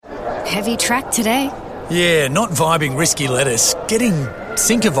Heavy track today. Yeah, not vibing risky lettuce. Getting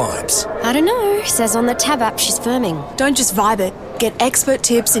sinker vibes. I don't know. Says on the Tab app she's firming. Don't just vibe it. Get expert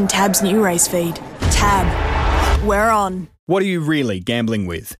tips in Tab's new race feed. Tab. We're on. What are you really gambling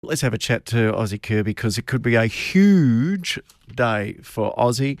with? Let's have a chat to Ozzie Kheir because it could be a huge day for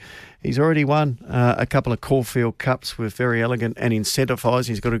Ozzie. He's already won a couple of Caulfield Cups with Very Elegant and Incentivised.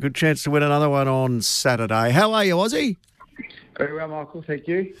 He's got a good chance to win another one on Saturday. How are you, Ozzie? Very well, Michael. Thank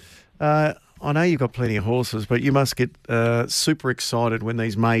you. I know you've got plenty of horses, but you must get super excited when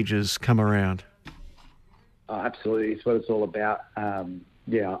these majors come around. Oh, absolutely. It's what it's all about.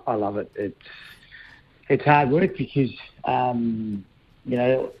 Yeah, I love it. It's hard work because,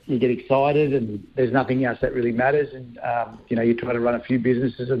 you get excited and there's nothing else that really matters. And, you try to run a few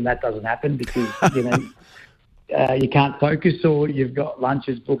businesses and that doesn't happen because, you can't focus or you've got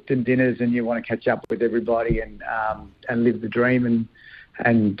lunches booked and dinners and you want to catch up with everybody and live the dream.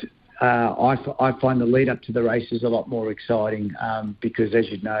 And I find the lead up to the races a lot more exciting because,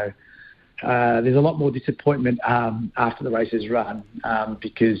 as you know, there's a lot more disappointment after the race is run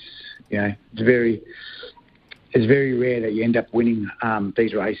because, it's very rare that you end up winning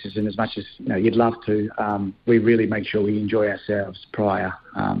these races, and as much as you'd love to, we really make sure we enjoy ourselves prior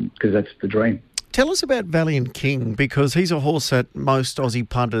because that's the dream. Tell us about Valiant King, because he's a horse that most Aussie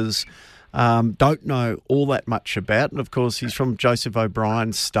punters don't know all that much about, and of course he's from Joseph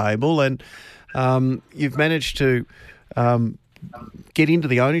O'Brien's stable, and you've managed to get into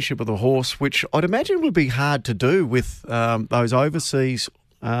the ownership of the horse, which I'd imagine would be hard to do with those overseas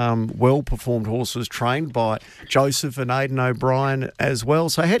well-performed horses trained by Joseph and Aidan O'Brien as well.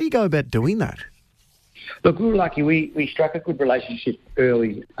 So how do you go about doing that? Look, we were lucky. We struck a good relationship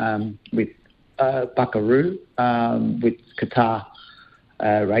early with Buckaroo, with Qatar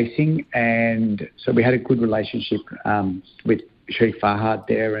Racing, and so we had a good relationship with Sheikh Fahad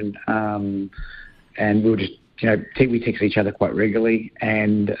there, and we were just we text each other quite regularly.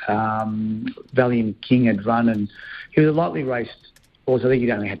 And Valiant King had run, and he was a lightly raced horse. I think he'd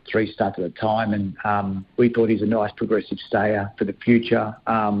only had 3 starts at the time, and we thought he's a nice progressive stayer for the future.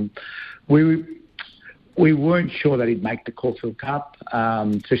 We weren't sure that he'd make the Caulfield Cup,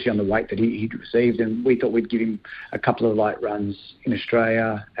 especially on the weight that he'd received, and we thought we'd give him a couple of light runs in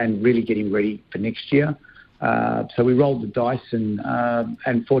Australia and really get him ready for next year. So we rolled the dice,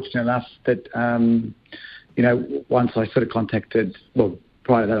 and fortunate enough that, once I sort of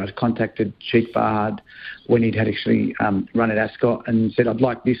prior to that, I contacted Sheikh Fahad when he'd had actually run at Ascot and said, I'd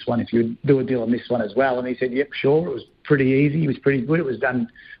like this one if you'd do a deal on this one as well. And he said, yep, sure. It was pretty easy. It was pretty good. It was done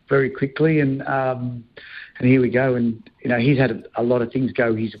very quickly. And here we go. And, he's had a lot of things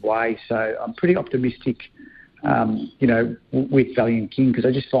go his way. So I'm pretty optimistic, with Valiant King, because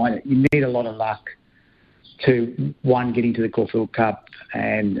I just find that you need a lot of luck to, 1, get into the Caulfield Cup,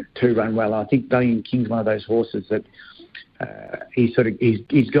 and 2, run well. I think Valiant King's one of those horses that he's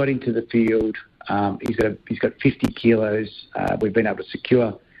got into the field. He's got 50 kilos. We've been able to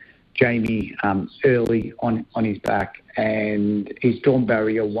secure Jamie early on his back, and he's drawn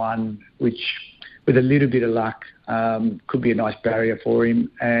barrier 1, which with a little bit of luck could be a nice barrier for him,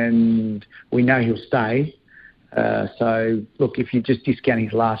 and we know he'll stay. So look, if you just discount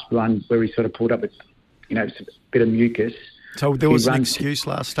his last run where he sort of pulled up with a bit of mucus. So there was an excuse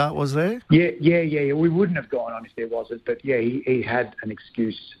last start, was there? Yeah. We wouldn't have gone on if there wasn't, but yeah, he had an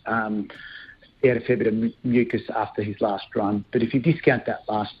excuse. He had a fair bit of mucus after his last run. But if you discount that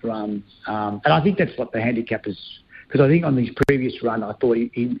last run, and I think that's what the handicap is, because I think on his previous run, I thought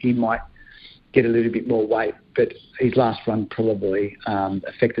he might get a little bit more weight, but his last run probably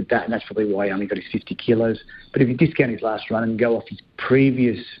affected that, and that's probably why he only got his 50 kilos. But if you discount his last run and go off his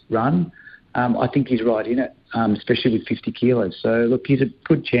previous run, I think he's right in it, especially with 50 kilos. So, look, he's a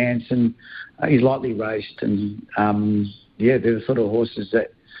good chance, and he's lightly raced, and, they're the sort of horses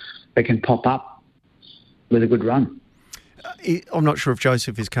that can pop up with a good run. I'm not sure if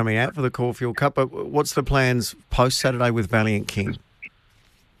Joseph is coming out for the Caulfield Cup, but what's the plans post-Saturday with Valiant King?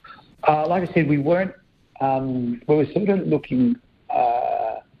 Like I said, we weren't. We were sort of looking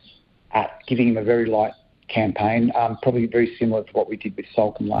at giving him a very light campaign, probably very similar to what we did with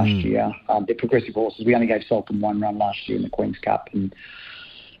Soulcombe last year. They're progressive horses. We only gave Soulcombe 1 run last year in the Queen's Cup, and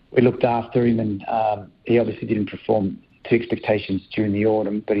we looked after him, and he obviously didn't perform to expectations during the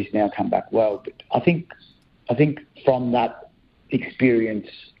autumn, but he's now come back well. But I think from that experience,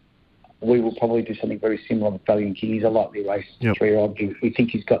 we will probably do something very similar with Valiant King. He's a lightly raced 3-year-old. We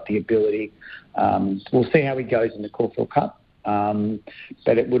think he's got the ability. We'll see how he goes in the Caulfield Cup.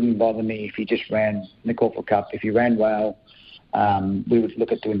 But it wouldn't bother me if he just ran in the Caulfield Cup. If he ran well, we would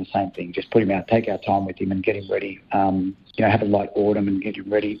look at doing the same thing. Just put him out, take our time with him, and get him ready. Have a light autumn and get him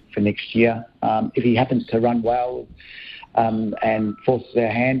ready for next year. If he happens to run well and forces our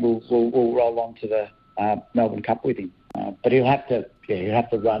hand, we'll roll on to the Melbourne Cup with him. But he'll have to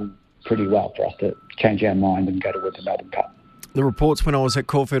run pretty well for us to change our mind and go towards the Melbourne Cup. The reports when I was at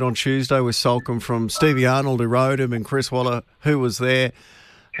Caulfield on Tuesday with Soulcombe from Stevie Arnold, who rode him, and Chris Waller, who was there,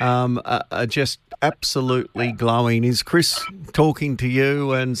 are just absolutely glowing. Is Chris talking to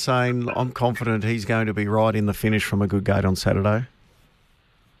you and saying, I'm confident he's going to be right in the finish from a good gate on Saturday?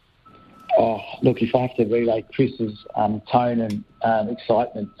 Oh, look, if I have to relay Chris's tone and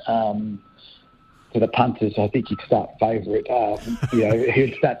excitement to the punters, I think he'd start favourite.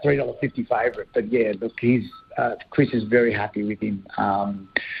 He'd start $3.50 favourite. But yeah, look, Chris is very happy with him.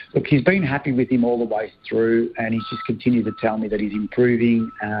 He's been happy with him all the way through, and he's just continued to tell me that he's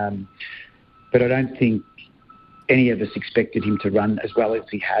improving. But I don't think any of us expected him to run as well as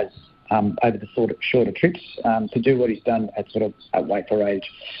he has over the sort of shorter trips. To do what he's done at weight for age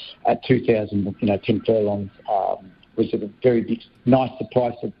at 2,000, 10 furlongs was a very big, nice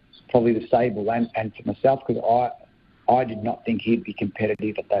surprise for probably the stable and for myself, because I did not think he'd be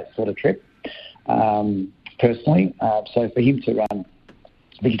competitive at that sort of trip, personally. So for him to run,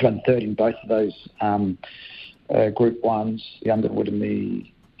 I think he's run third in both of those Group 1s, the Underwood and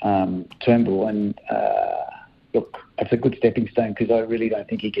the Turnbull, and look, it's a good stepping stone, because I really don't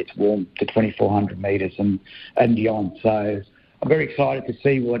think he gets warm to 2,400 metres and beyond. So I'm very excited to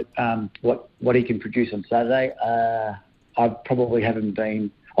see what he can produce on Saturday. I probably haven't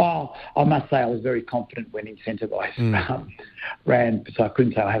been... I must say I was very confident when Incentivise ran, so I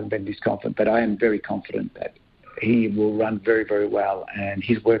couldn't say I haven't been this confident, but I am very confident that he will run very, very well, and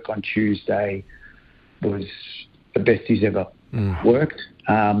his work on Tuesday was the best he's ever worked.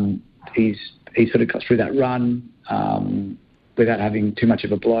 He sort of got through that run without having too much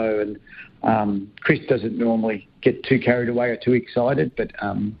of a blow, and Chris doesn't normally get too carried away or too excited, but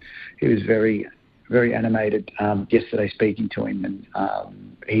he was very, very animated yesterday speaking to him, and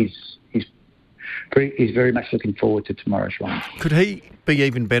he's very much looking forward to tomorrow's run. Could he be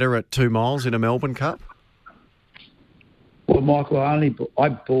even better at 2 miles in a Melbourne Cup? Well, Michael, I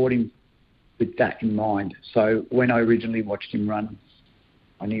bought him with that in mind. So when I originally watched him run,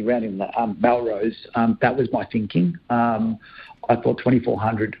 and he ran in the Melrose, that was my thinking. I thought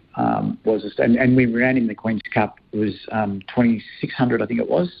 2,400 was, and we ran in the Queen's Cup. It was 2,600, I think it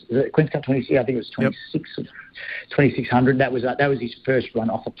was. Was it Queen's Cup 26? Yeah, I think it was 26, 2,600. That was his first run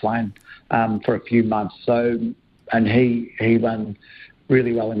off a plane for a few months. So, and he ran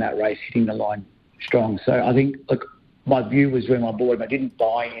really well in that race, hitting the line strong. So I think, look, my view was when I bought him, I didn't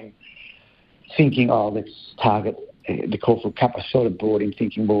buy him thinking, let's target the Caulfield Cup. I sort of brought him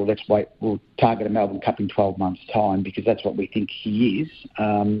thinking, well, let's wait, we'll target a Melbourne Cup in 12 months' time, because that's what we think he is.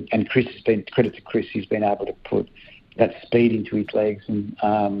 And credit to Chris, he's been able to put that speed into his legs. And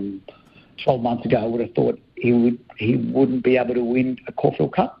 12 months ago, I would have thought he wouldn't be able to win a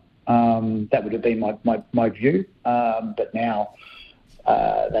Caulfield Cup. That would have been my view. But now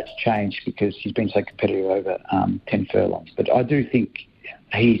that's changed, because he's been so competitive over 10 furlongs. But I do think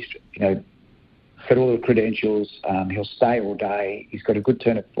he's, got all the credentials. He'll stay all day. He's got a good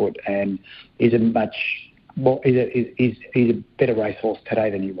turn of foot, and he's a better racehorse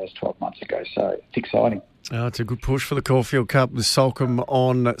today than he was 12 months ago. So it's exciting. Oh, it's a good push for the Caulfield Cup with Soulcombe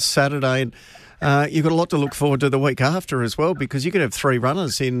on Saturday. And you've got a lot to look forward to the week after as well, because you could have 3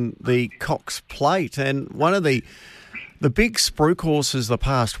 runners in the Cox Plate. And one of the big spruik horses the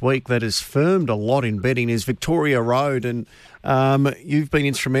past week that has firmed a lot in betting is Victoria Road, and you've been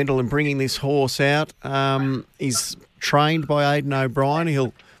instrumental in bringing this horse out. He's trained by Aidan O'Brien.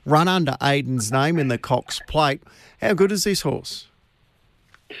 He'll run under Aidan's name in the Cox Plate. How good is this horse?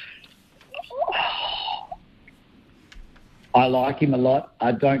 I like him a lot.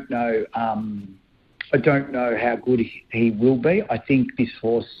 I don't know how good he will be. I think this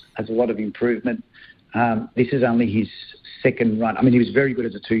horse has a lot of improvement. This is only his second run. I mean, he was very good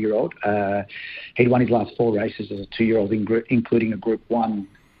as a 2-year-old. He'd won his last 4 races as a 2-year-old, including a Group 1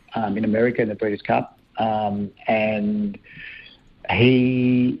 in America in the Breeders' Cup. And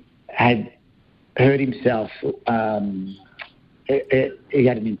he had hurt himself. He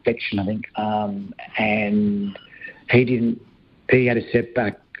had an infection, I think, and he had a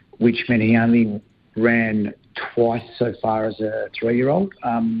setback, which meant he only ran twice so far as a 3-year-old.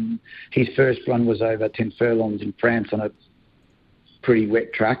 His first run was over 10 furlongs in France on a pretty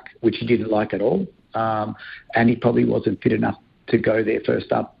wet track, which he didn't like at all. And he probably wasn't fit enough to go there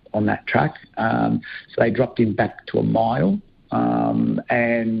first up on that track. So they dropped him back to a mile.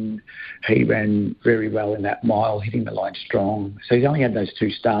 and he ran very well in that mile, hitting the line strong. So he's only had those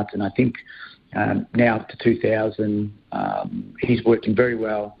 2 starts, and I think now up to 2,000, he's working very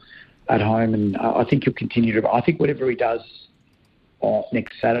well at home, and I think he'll continue to. I think whatever he does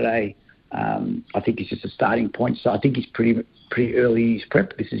next Saturday, I think it's just a starting point. So I think he's pretty early in his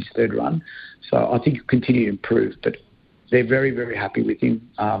prep. This is his 3rd run, so I think he'll continue to improve. But they're very, very happy with him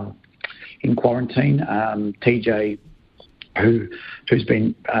in quarantine. TJ, who's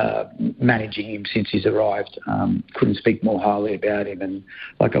been managing him since he's arrived, couldn't speak more highly about him. And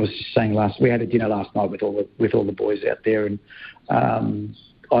like I was just saying we had a dinner last night with all the boys out there, and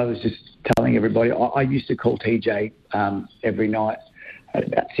I was just telling everybody I used to call TJ every night at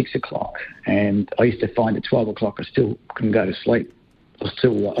about 6 o'clock, and I used to find at 12 o'clock I still couldn't go to sleep. I was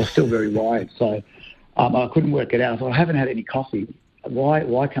still very wired, so I couldn't work it out. I thought, I haven't had any coffee.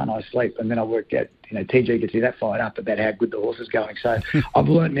 Why can't I sleep? And then I worked out, TJ gets me that fired up about how good the horse is going. So I've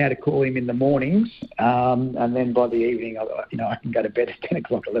learned now to call him in the mornings, and then by the evening, I can go to bed at 10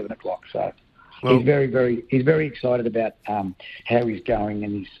 o'clock, 11 o'clock. So he's very excited about how he's going,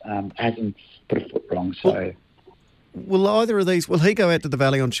 and he hasn't put a foot wrong. So, will either of these? Will he go out to the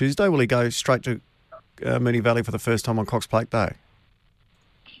Valley on Tuesday? Will he go straight to Moonee Valley for the first time on Cox Plate Day?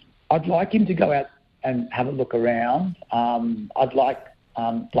 I'd like him to go out and have a look around. I'd like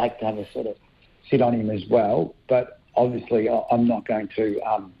Blake to have a sort of sit on him as well, but obviously I'm not going to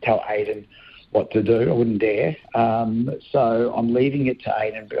tell Aiden what to do. I wouldn't dare. So I'm leaving it to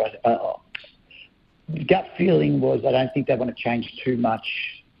Aiden. But gut feeling was I don't think they want to change too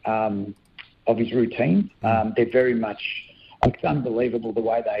much of his routine. They're very much. It's unbelievable the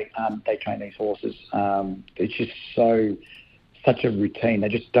way they train these horses. It's just such a routine. They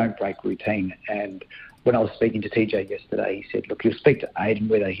just don't break routine. And when I was speaking to TJ yesterday, he said, look, he'll speak to Aiden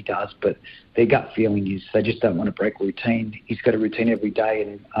whether he does, but their gut feeling is they just don't want to break routine. He's got a routine every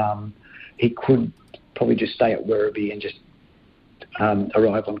day, and he could probably just stay at Werribee and just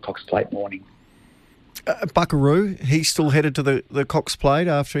arrive on Cox Plate morning. Buckaroo, he's still headed to the Cox Plate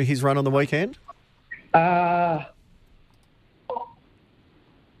after his run on the weekend?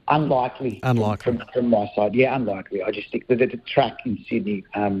 Unlikely. From my side. Yeah, unlikely. I just think that the track in Sydney,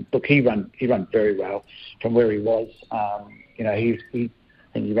 look, he run very well from where he was. I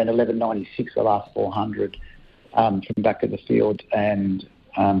think he ran 11.96 the last 400 from back of the field, and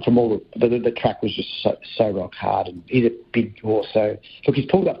from all the track was just so rock hard, and he's a big horse. So look, he's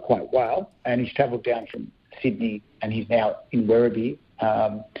pulled up quite well, and he's travelled down from Sydney, and he's now in Werribee.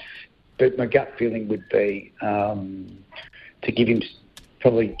 But my gut feeling would be to give him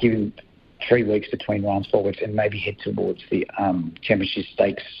 3 weeks between runs forwards and maybe head towards the Championship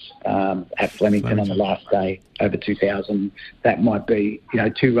Stakes at Flemington on the last day over 2,000. That might be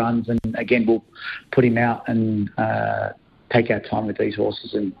 2 runs, and again we'll put him out and take our time with these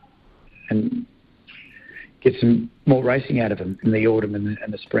horses and get some more racing out of them in the autumn and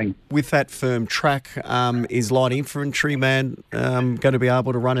the spring. With that firm track, is Light Infantryman going to be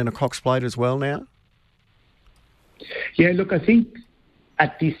able to run in a Cox Plate as well now? Yeah, look, I think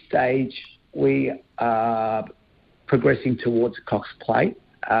at this stage we are progressing towards Cox Plate,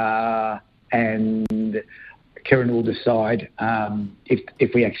 and Kieran will decide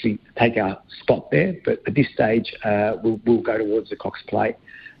if we actually take our spot there. But at this stage, we'll go towards the Cox Plate.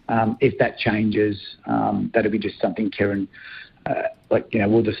 If that changes, that'll be just something Kieran,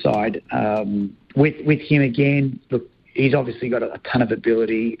 we'll decide. With him again, look, he's obviously got a ton of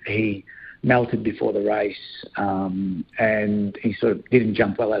ability. He melted before the race, and he sort of didn't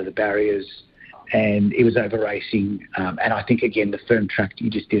jump well out of the barriers, and he was over racing. And I think again the firm track he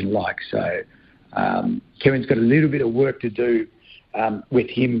just didn't like. So Kieran's got a little bit of work to do with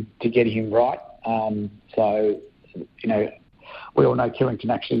him to get him right. We all know Kieran can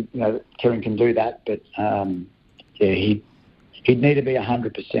actually, Kieran can do that, but he'd need to be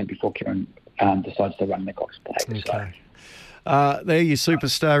 100% before Kieran decides to run the Cox Plate. Okay. They're your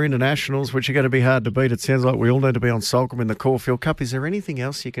superstar internationals, which are going to be hard to beat. It sounds like we all need to be on Soulcombe in the Caulfield Cup. Is there anything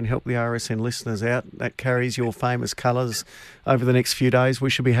else you can help the RSN listeners out that carries your famous colours over the next few days we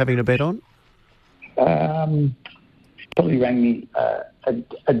should be having a bet on? Probably rang me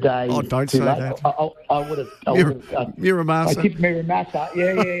a day. Oh, don't too say late. that. I would have. Miramasa. I tipped Miramasa.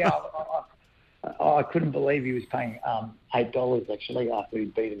 Yeah. I couldn't believe he was paying $8 actually after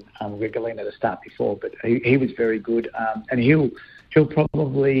he'd beaten Rigolina to start before. But he was very good, and he'll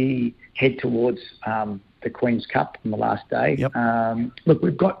probably head towards the Queen's Cup on the last day. Yep. Look,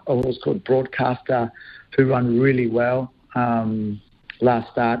 we've got a horse called Broadcaster who run really well. Last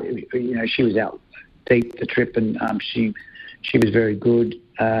start, she was out deep the trip, and she was very good.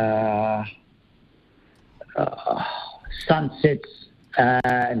 Sunsets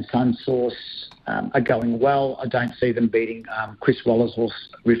and Sunsource are going well. I don't see them beating Chris Waller's horse,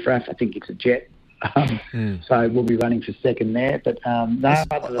 Riffraff. I think it's a jet. So we'll be running for second there. But no,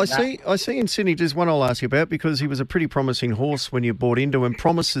 I see in Sydney, just one I'll ask you about, because he was a pretty promising horse when you bought into him.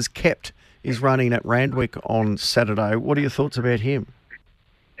 Promises Kept is running at Randwick on Saturday. What are your thoughts about him?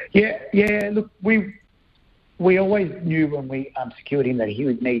 Yeah. Look, we always knew when we secured him that he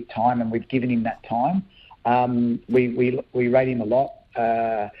would need time, and we've given him that time. We rate him a lot.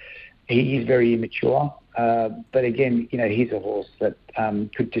 He is very immature, but again, he's a horse that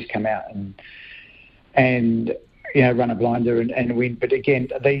could just come out and run a blinder and win. But again,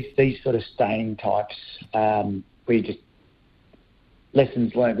 these sort of staying types,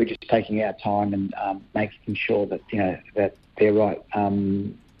 lessons learned. We're just taking our time and making sure that that they're right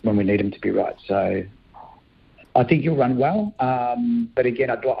when we need them to be right. So I think he'll run well, but again,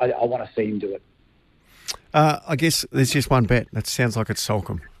 I want to see him do it. I guess there's just one bet. That sounds like it's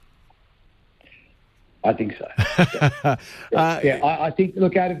Soulcombe. I think so. Yeah. I think,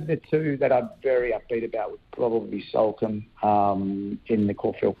 look, out of the two that I'm very upbeat about would probably be Soulcombe in the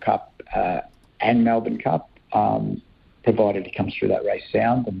Caulfield Cup and Melbourne Cup, provided he comes through that race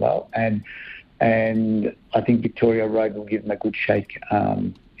sound and well. And I think Victoria Road will give him a good shake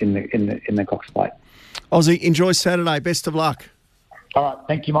in the Cox Plate. Ozzie, enjoy Saturday. Best of luck. All right.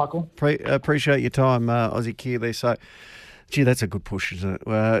 Thank you, Michael. Appreciate your time, Ozzie Kheir there. So, gee, that's a good push, isn't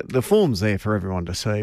it? The form's there for everyone to see.